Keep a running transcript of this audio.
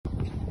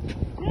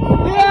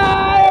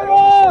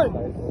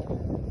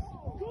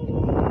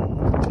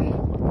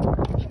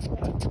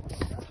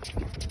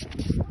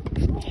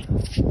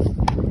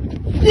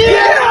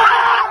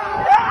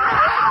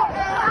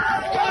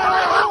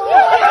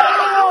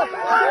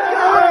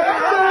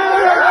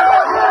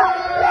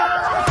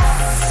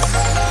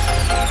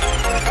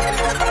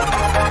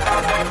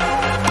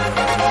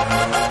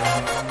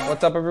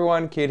What's up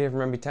everyone? Kate here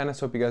from MB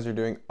Tennis. Hope you guys are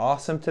doing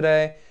awesome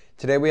today.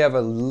 Today we have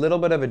a little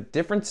bit of a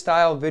different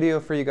style video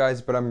for you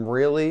guys, but I'm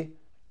really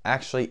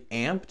actually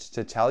amped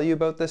to tell you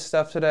about this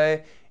stuff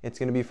today. It's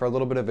going to be for a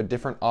little bit of a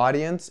different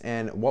audience,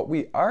 and what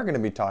we are going to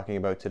be talking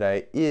about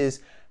today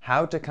is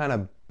how to kind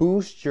of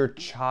boost your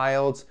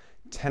child's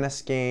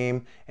tennis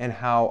game and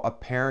how a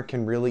parent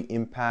can really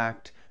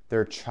impact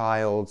their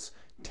child's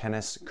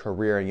tennis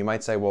career. And you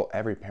might say, well,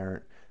 every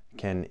parent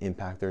can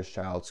impact their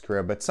child's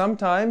career, but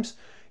sometimes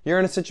you're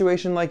in a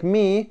situation like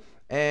me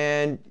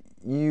and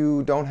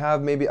you don't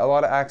have maybe a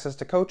lot of access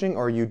to coaching,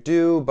 or you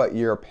do, but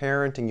you're a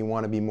parent and you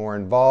want to be more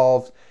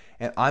involved.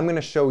 And I'm going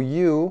to show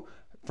you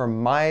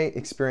from my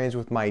experience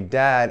with my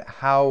dad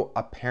how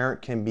a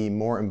parent can be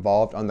more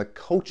involved on the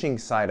coaching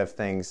side of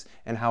things,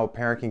 and how a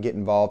parent can get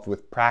involved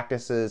with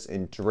practices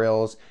and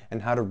drills, and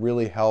how to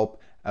really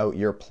help out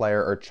your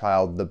player or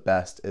child the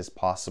best as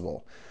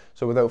possible.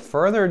 So without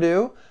further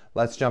ado,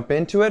 let's jump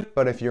into it.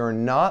 But if you're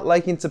not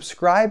liking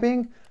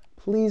subscribing,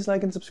 please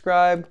like and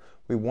subscribe.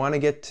 We want to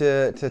get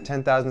to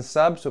 10,000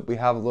 subs, but we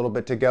have a little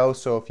bit to go.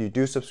 So if you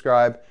do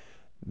subscribe,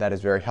 that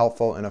is very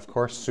helpful. And of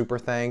course, super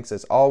thanks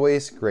as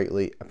always,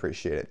 greatly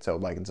appreciate it. So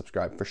like and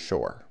subscribe for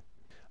sure.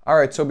 All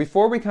right, so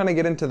before we kind of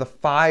get into the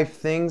 5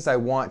 things I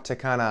want to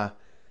kind of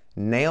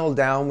nail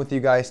down with you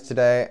guys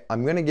today,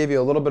 I'm going to give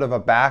you a little bit of a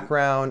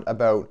background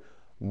about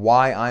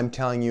why I'm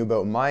telling you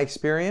about my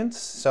experience.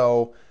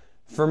 So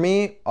for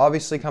me,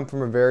 obviously come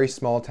from a very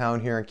small town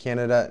here in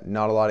Canada,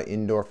 not a lot of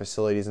indoor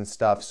facilities and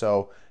stuff,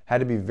 so had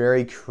to be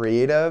very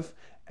creative,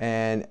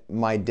 and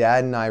my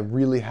dad and I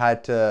really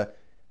had to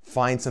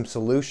find some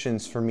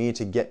solutions for me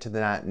to get to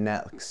that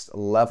next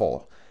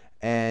level.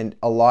 And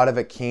a lot of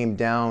it came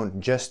down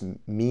just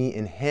me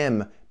and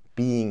him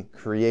being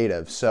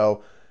creative.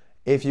 So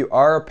if you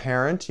are a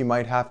parent, you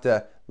might have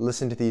to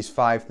listen to these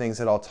 5 things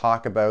that I'll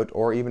talk about,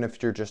 or even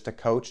if you're just a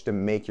coach, to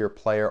make your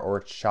player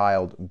or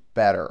child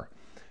better.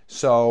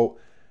 So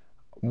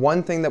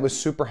one thing that was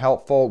super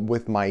helpful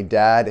with my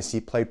dad is he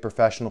played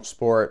professional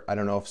sport. I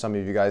don't know if some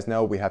of you guys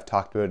know, we have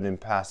talked about it in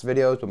past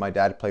videos, but my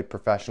dad played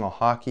professional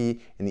hockey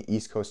in the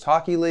East Coast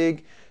Hockey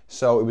League.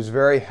 So it was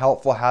very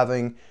helpful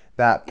having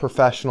that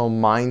professional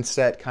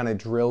mindset kind of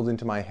drilled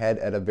into my head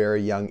at a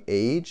very young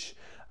age.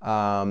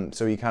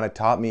 So he kind of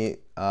taught me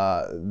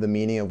the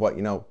meaning of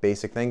what,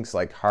 basic things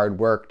like hard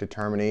work,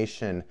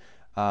 determination,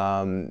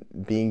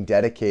 being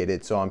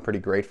dedicated. So I'm pretty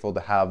grateful to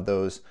have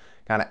those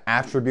kind of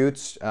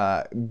attributes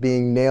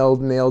being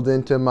nailed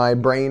into my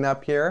brain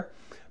up here.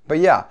 But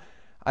yeah,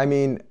 I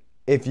mean,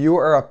 if you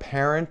are a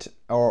parent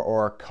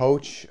or a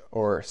coach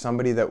or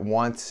somebody that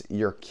wants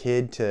your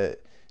kid to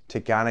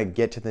kind of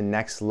get to the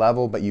next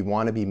level, but you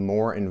want to be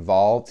more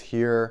involved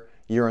here,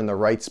 you're in the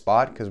right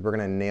spot, because we're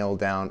going to nail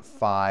down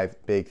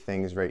 5 big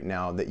things right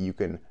now that you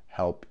can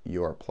help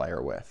your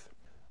player with.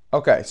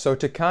 Okay, so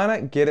to kind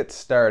of get it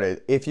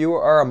started, if you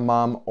are a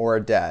mom or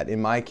a dad,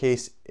 in my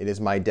case, it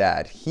is my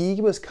dad. He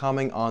was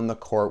coming on the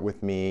court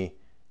with me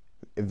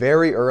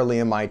very early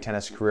in my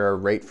tennis career,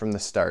 right from the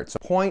start. So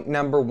point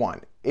number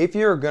 1, if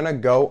you're gonna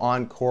go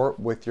on court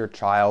with your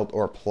child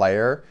or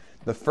player,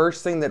 the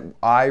first thing that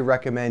I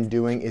recommend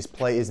doing is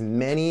play as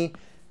many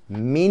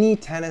mini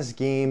tennis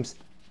games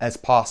as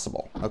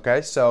possible,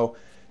 okay? So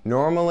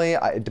normally,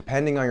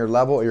 depending on your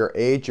level or your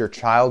age, your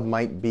child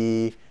might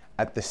be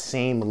at the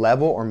same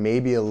level or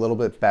maybe a little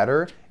bit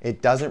better.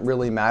 It doesn't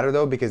really matter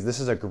though, because this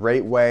is a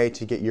great way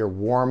to get your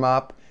warm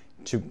up,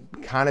 to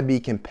kind of be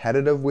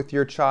competitive with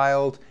your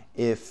child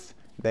if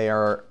they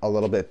are a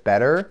little bit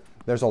better.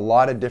 There's a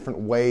lot of different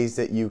ways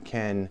that you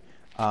can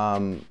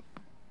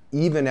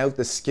even out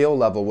the skill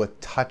level with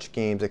touch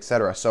games,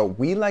 etc. So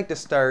we like to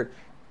start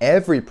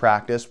every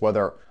practice,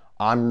 whether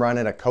I'm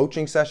running a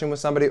coaching session with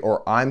somebody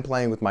or I'm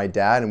playing with my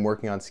dad and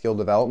working on skill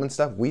development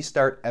stuff, we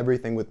start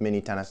everything with mini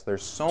tennis.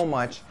 There's so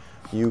much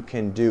you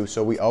can do.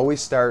 So we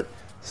always start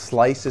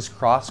slices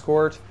cross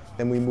court,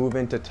 then we move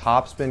into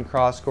topspin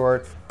cross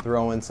court,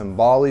 throw in some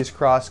volleys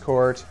cross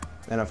court,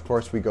 and of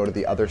course we go to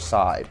the other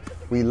side.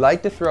 We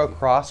like to throw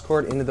cross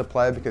court into the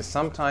play because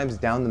sometimes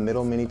down the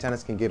middle mini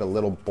tennis can get a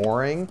little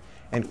boring,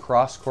 and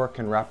cross court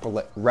can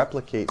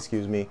replicate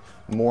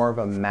more of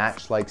a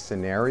match-like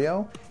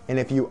scenario. And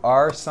if you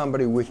are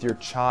somebody with your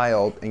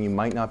child and you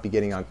might not be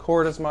getting on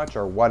court as much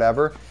or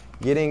whatever,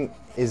 getting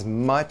as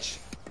much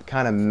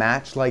kind of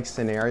match-like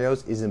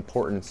scenarios is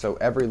important. So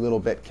every little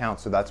bit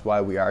counts. So that's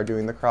why we are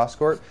doing the cross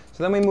court.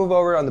 So then we move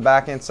over on the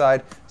backhand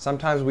side.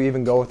 Sometimes we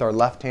even go with our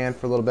left hand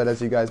for a little bit,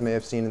 as you guys may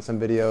have seen in some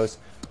videos.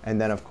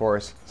 And then of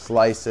course,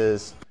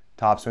 slices,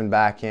 topspin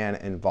backhand,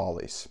 and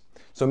volleys.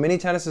 So mini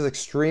tennis is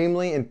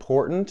extremely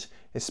important,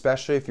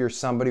 especially if you're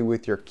somebody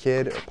with your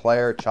kid or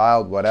player,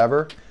 child,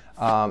 whatever.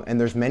 And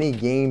there's many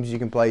games you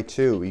can play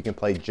too. You can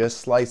play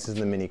just slices in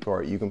the mini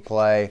court. You can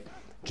play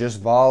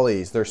just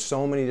volleys. There's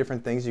so many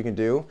different things you can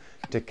do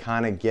to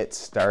kind of get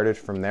started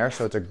from there.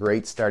 So it's a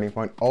great starting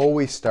point.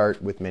 Always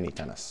start with mini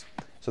tennis.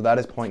 So that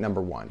is point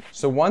number 1.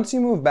 So once you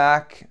move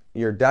back,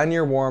 you're done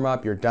your warm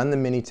up, you're done the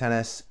mini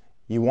tennis,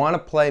 you want to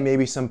play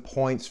maybe some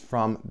points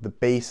from the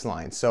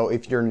baseline. So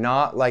if you're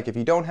not like, if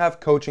you don't have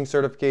coaching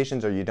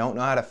certifications, or you don't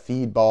know how to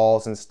feed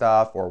balls and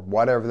stuff, or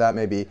whatever that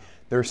may be,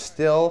 there's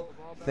still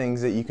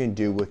things that you can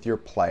do with your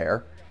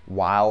player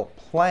while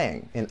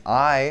playing. And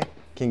I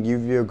can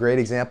give you a great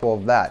example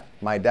of that.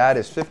 My dad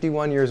is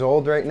 51 years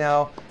old right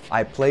now.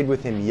 I played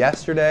with him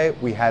yesterday.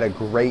 We had a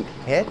great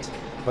hit,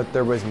 but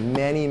there was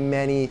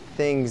many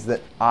things that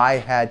I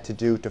had to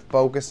do to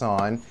focus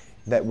on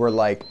that were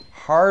like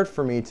hard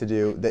for me to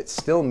do, that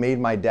still made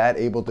my dad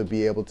able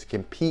to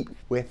compete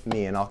with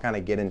me, and I'll kind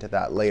of get into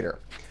that later.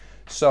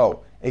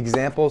 So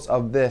examples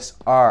of this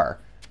are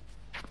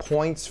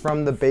points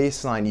from the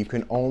baseline. You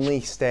can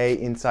only stay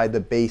inside the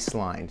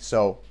baseline.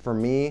 So for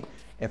me,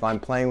 if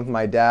I'm playing with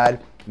my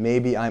dad,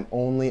 maybe I'm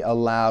only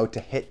allowed to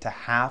hit to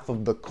half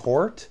of the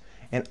court,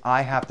 and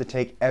I have to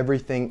take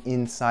everything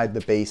inside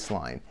the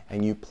baseline,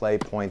 and you play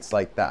points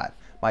like that.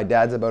 My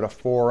dad's about a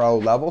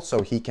 4.0 level,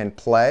 so he can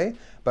play,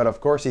 but of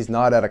course he's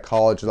not at a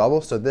college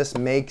level, so this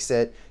makes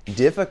it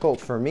difficult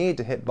for me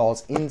to hit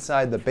balls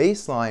inside the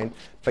baseline,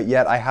 but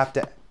yet I have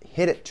to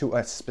hit it to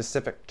a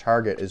specific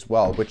target as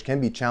well, which can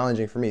be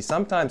challenging for me.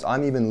 Sometimes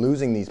I'm even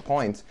losing these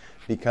points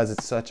because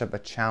it's such of a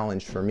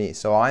challenge for me.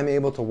 So I'm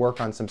able to work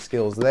on some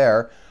skills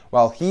there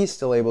while he's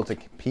still able to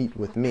compete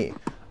with me.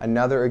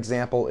 Another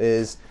example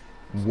is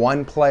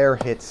one player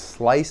hits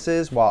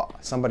slices while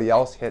somebody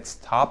else hits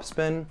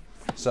topspin.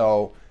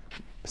 So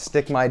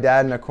stick my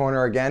dad in a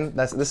corner again.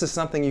 This is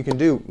something you can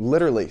do.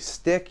 Literally,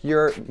 stick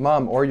your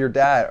mom or your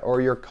dad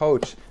or your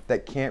coach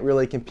that can't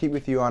really compete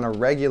with you on a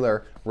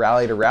regular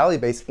rally to rally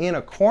base in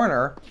a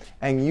corner,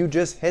 and you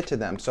just hit to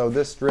them. So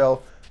this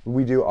drill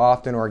we do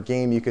often, or a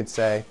game you could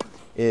say,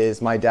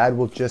 is my dad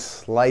will just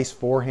slice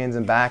forehands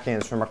and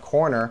backhands from a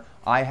corner.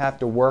 I have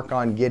to work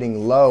on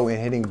getting low and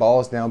hitting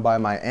balls down by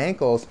my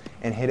ankles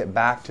and hit it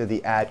back to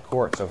the ad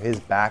court, so his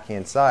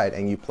backhand side,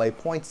 and you play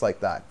points like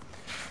that.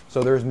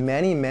 So there's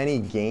many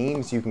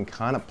games you can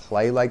kind of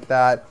play like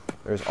that.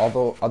 There's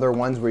other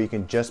ones where you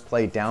can just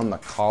play down the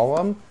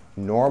column,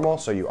 normal,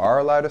 so you are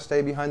allowed to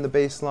stay behind the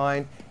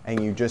baseline,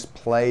 and you just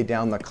play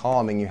down the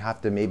column and you have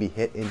to maybe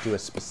hit into a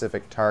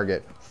specific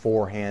target,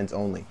 forehands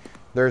only.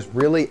 There's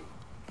really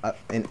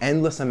an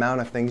endless amount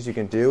of things you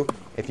can do.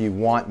 If you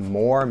want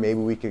more, maybe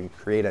we can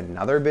create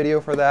another video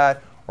for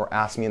that, or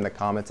ask me in the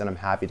comments and I'm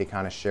happy to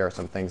kind of share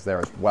some things there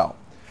as well.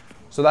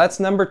 So that's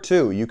number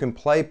 2. You can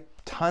play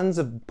tons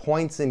of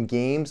points in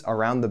games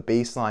around the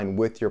baseline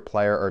with your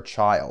player or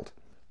child.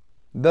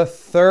 The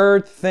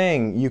third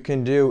thing you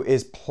can do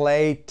is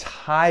play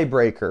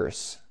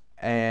tiebreakers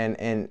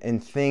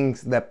and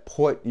things that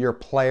put your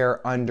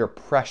player under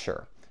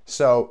pressure.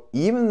 So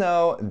even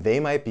though they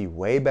might be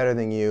way better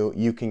than you,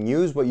 you can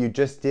use what you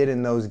just did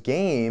in those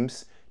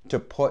games to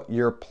put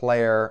your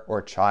player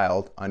or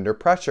child under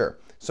pressure.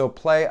 So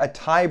play a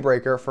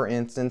tiebreaker, for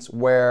instance,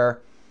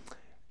 where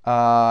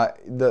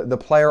the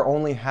player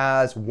only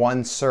has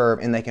one serve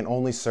and they can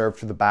only serve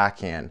to the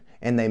backhand,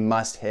 and they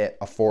must hit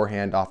a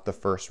forehand off the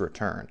first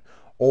return.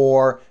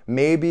 Or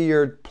maybe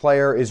your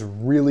player is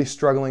really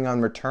struggling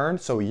on return,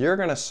 so you're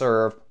going to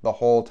serve the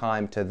whole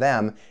time to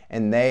them,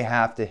 and they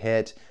have to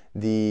hit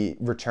the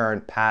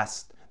return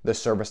past the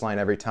service line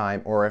every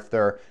time, or if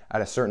they're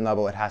at a certain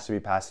level, it has to be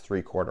past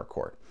 3/4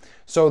 court.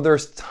 So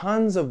there's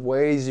tons of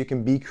ways you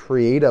can be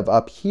creative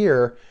up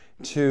here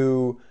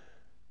to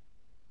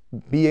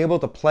be able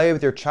to play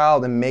with your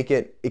child and make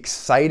it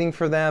exciting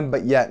for them,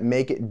 but yet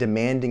make it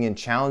demanding and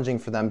challenging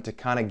for them to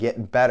kind of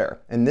get better.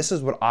 And this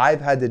is what I've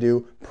had to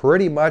do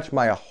pretty much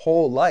my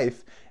whole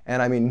life.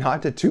 And I mean,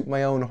 not to toot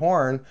my own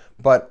horn,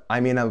 but I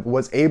mean, I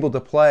was able to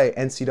play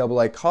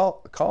NCAA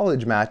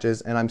college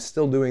matches, and I'm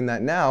still doing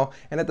that now.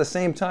 And at the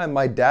same time,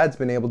 my dad's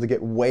been able to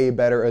get way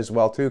better as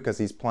well too, because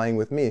he's playing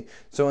with me.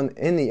 So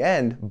in the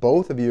end,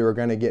 both of you are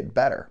going to get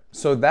better.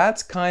 So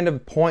that's kind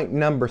of point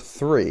number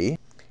 3.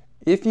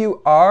 If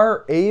you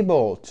are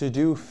able to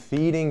do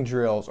feeding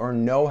drills, or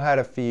know how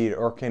to feed,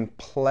 or can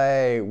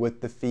play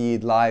with the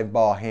feed, live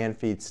ball, hand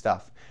feed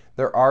stuff,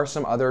 there are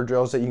some other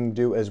drills that you can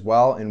do as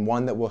well, and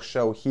one that we'll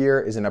show here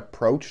is an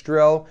approach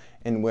drill,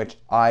 in which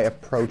I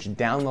approach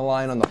down the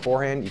line on the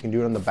forehand. You can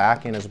do it on the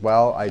backhand as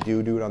well. I do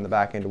it on the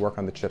backhand to work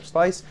on the chip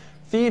slice.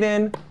 Feed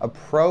in,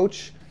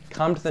 approach,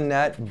 come to the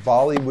net,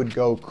 volley would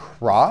go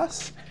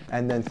cross,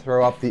 and then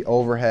throw up the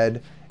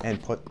overhead and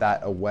put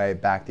that away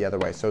back the other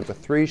way. So it's a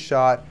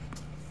 3-shot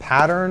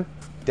pattern,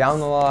 down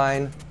the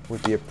line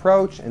with the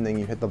approach, and then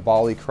you hit the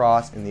volley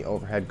cross and the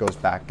overhead goes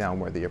back down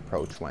where the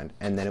approach went,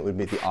 and then it would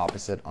be the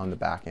opposite on the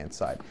backhand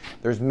side.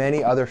 There's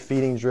many other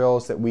feeding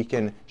drills that we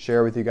can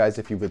share with you guys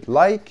if you would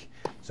like,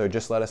 so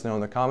just let us know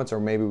in the comments,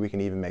 or maybe we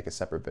can even make a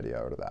separate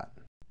video out of that.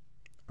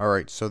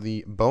 Alright, so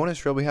the bonus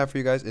drill we have for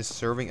you guys is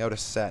serving out a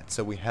set.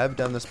 So we have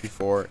done this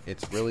before.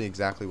 It's really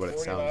exactly what it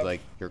sounds like.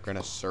 You're going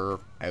to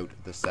serve out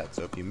the set.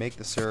 So if you make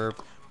the serve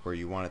where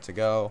you want it to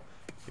go,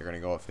 you're going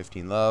to go at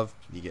 15 love.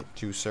 You get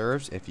 2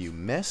 serves. If you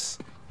miss,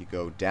 you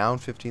go down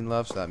 15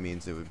 love, so that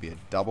means it would be a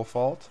double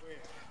fault.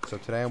 So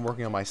today I'm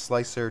working on my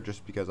slicer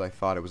just because I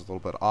thought it was a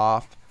little bit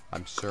off.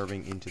 I'm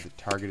serving into the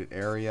targeted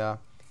area,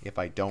 if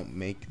I don't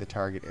make the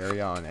target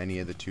area on any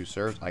of the 2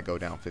 serves, I go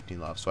down 15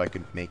 love. So I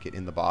could make it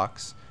in the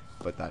box,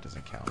 but that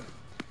doesn't count.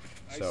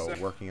 So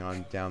working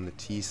on down the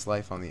T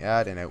slice on the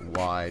ad and out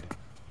wide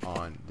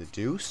on the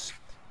deuce.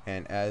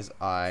 And as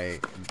I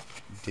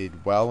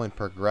did well and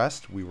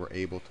progressed, we were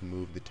able to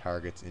move the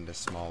targets into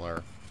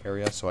smaller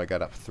areas. So I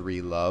got up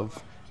 3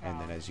 love. And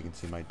then as you can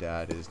see, my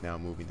dad is now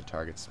moving the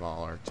target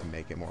smaller to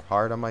make it more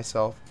hard on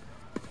myself.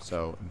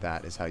 So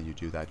that is how you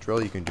do that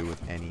drill. You can do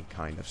with any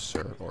kind of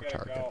serve or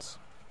targets.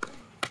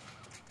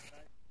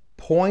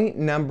 Point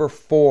number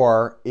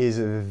 4 is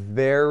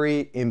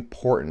very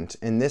important,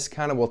 and this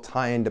kind of will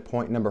tie into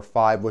point number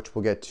 5, which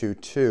we'll get to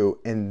too,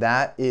 and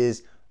that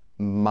is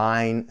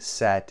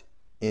mindset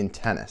in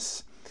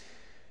tennis.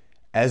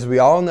 As we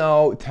all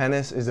know,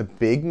 tennis is a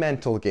big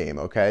mental game,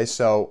 okay?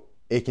 So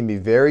it can be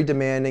very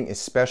demanding,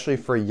 especially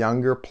for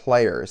younger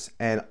players,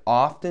 and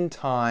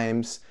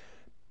oftentimes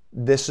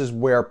this is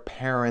where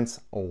parents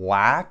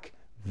lack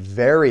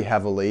very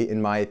heavily,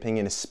 in my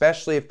opinion,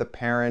 especially if the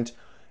parent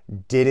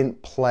didn't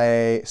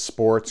play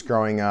sports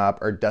growing up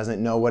or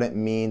doesn't know what it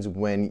means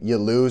when you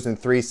lose in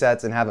 3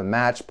 sets and have a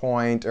match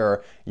point,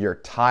 or you're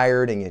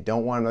tired and you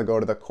don't want to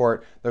go to the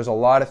court. There's a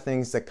lot of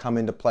things that come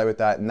into play with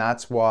that, and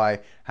that's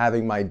why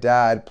having my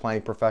dad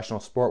playing professional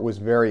sport was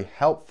very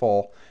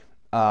helpful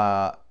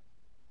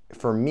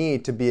for me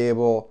to be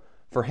able,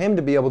 for him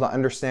to be able to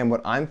understand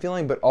what I'm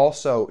feeling, but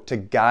also to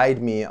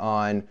guide me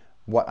on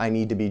what I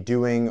need to be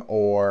doing,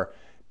 or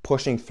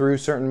pushing through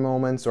certain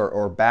moments,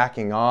 or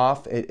backing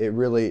off. It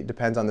really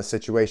depends on the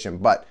situation.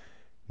 But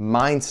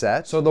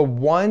mindset. So the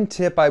one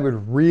tip I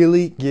would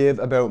really give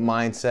about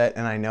mindset,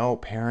 and I know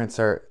parents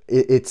are,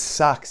 it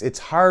sucks. It's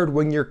hard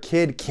when your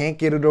kid can't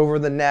get it over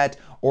the net,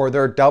 or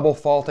they're double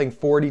faulting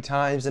 40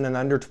 times in an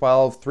under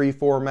 12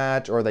 3-4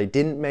 match, or they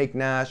didn't make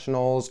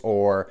nationals,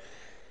 or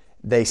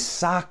they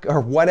suck,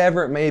 or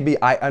whatever it may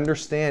be. I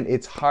understand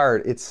it's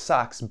hard, it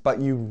sucks, but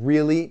you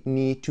really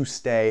need to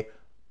stay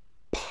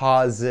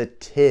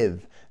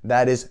positive.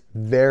 That is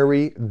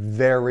very,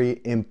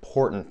 very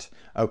important,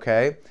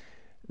 okay?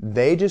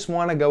 They just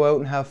want to go out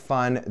and have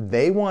fun.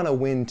 They want to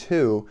win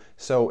too,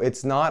 so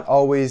it's not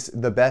always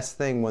the best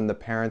thing when the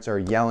parents are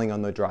yelling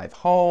on the drive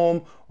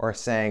home, or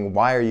saying,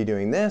 why are you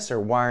doing this, or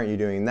why aren't you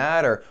doing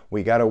that, or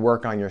we got to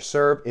work on your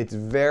serve. It's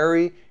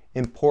very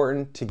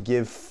important to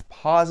give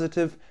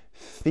positive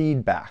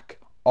feedback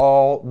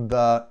all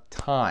the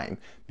time,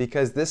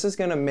 because this is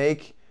going to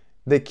make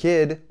the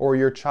kid or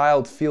your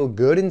child feel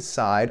good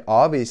inside,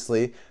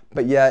 obviously,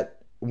 but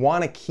yet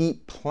want to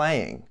keep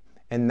playing.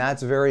 And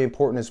that's very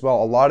important as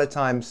well. A lot of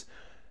times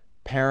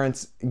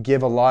parents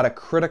give a lot of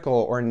critical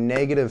or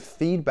negative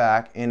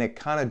feedback, and it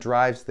kind of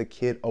drives the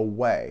kid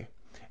away.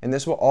 And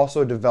this will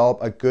also develop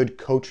a good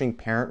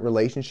coaching-parent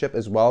relationship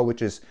as well,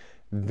 which is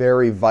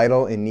very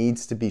vital and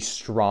needs to be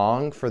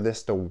strong for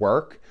this to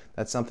work.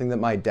 That's something that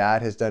my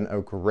dad has done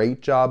a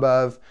great job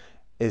of,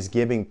 is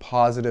giving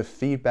positive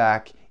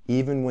feedback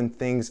even when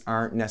things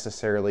aren't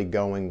necessarily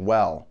going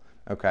well,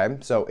 okay?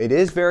 So it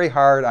is very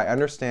hard, I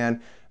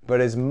understand, but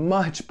as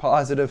much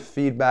positive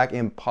feedback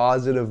and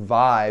positive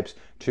vibes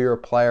to your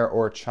player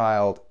or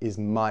child as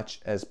much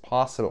as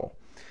possible.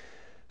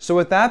 So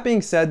with that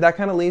being said, that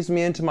kind of leads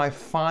me into my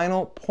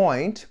final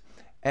point,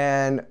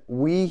 and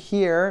we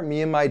here,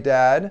 me and my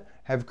dad,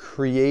 have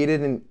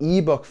created an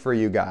ebook for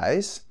you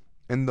guys.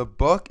 And the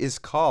book is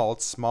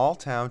called Small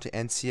Town to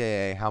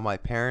NCAA, How My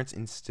Parents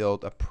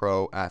Instilled a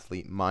Pro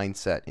Athlete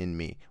Mindset in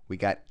Me. We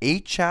got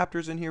 8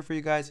 chapters in here for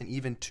you guys, and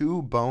even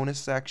 2 bonus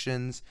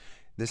sections.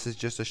 This is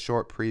just a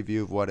short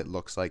preview of what it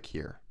looks like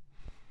here.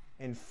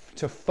 And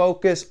to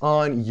focus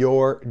on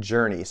your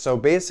journey. So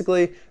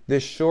basically,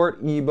 this short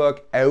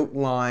ebook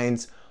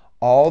outlines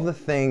all the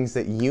things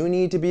that you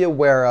need to be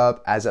aware of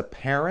as a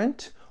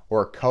parent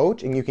or a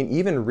coach, and you can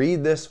even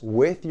read this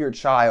with your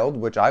child,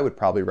 which I would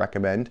probably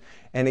recommend,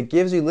 and it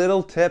gives you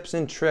little tips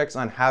and tricks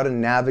on how to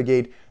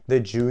navigate the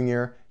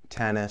junior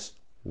tennis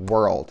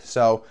world.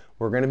 So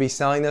we're going to be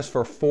selling this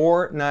for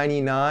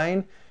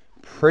 $4.99,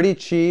 pretty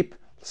cheap,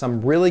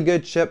 some really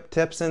good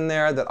tips in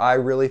there that I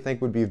really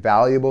think would be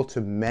valuable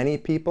to many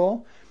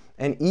people.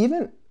 And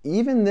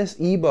even this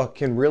ebook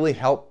can really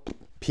help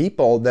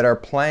people that are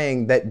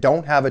playing that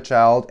don't have a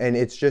child and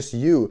it's just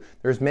you.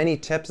 There's many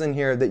tips in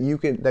here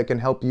that can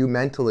help you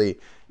mentally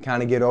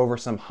kind of get over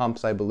some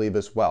humps, I believe,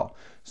 as well.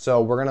 So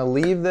we're gonna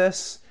leave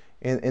this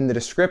in the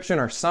description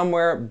or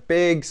somewhere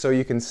big so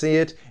you can see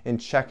it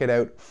and check it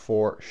out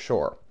for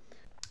sure.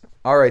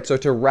 All right, so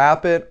to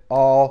wrap it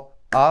all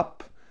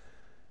up,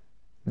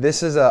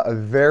 this is a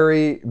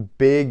very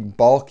big,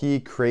 bulky,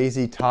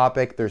 crazy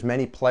topic. There's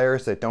many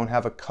players that don't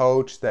have a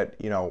coach that,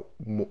 you know,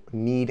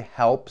 need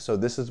help. So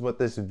this is what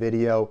this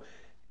video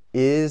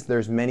is.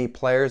 There's many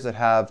players that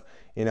have,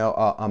 you know,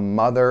 a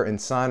mother and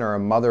son, or a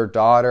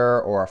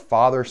mother-daughter, or a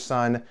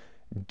father-son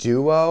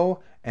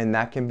duo, and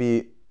that can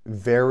be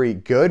very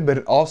good, but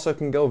it also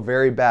can go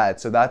very bad.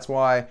 So that's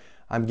why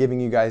I'm giving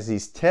you guys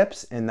these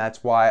tips, and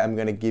that's why I'm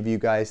going to give you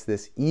guys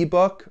this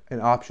ebook,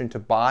 an option to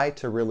buy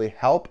to really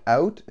help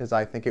out, as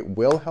I think it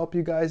will help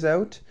you guys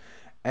out.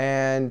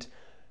 And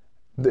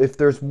if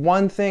there's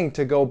one thing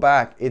to go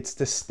back, it's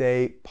to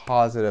stay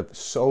positive.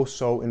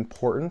 So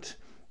important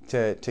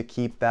to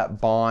keep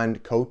that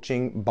bond,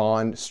 coaching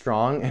bond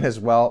strong, and as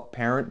well,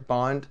 parent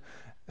bond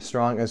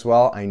strong as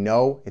well. I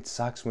know it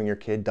sucks when your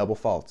kid double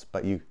faults,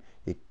 but you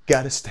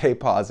gotta stay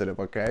positive,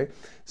 okay?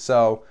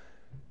 So,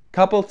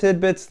 couple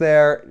tidbits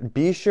there.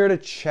 Be sure to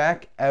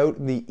check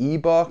out the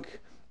ebook.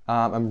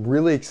 I'm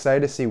really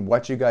excited to see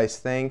what you guys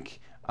think.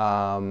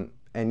 And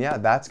yeah,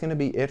 that's gonna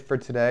be it for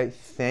today.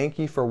 Thank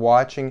you for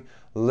watching.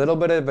 A little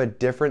bit of a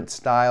different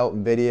style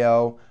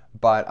video,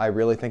 but I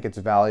really think it's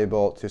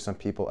valuable to some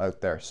people out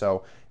there.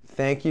 So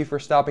thank you for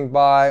stopping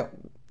by.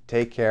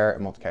 Take care,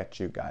 and we'll catch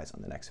you guys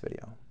on the next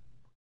video.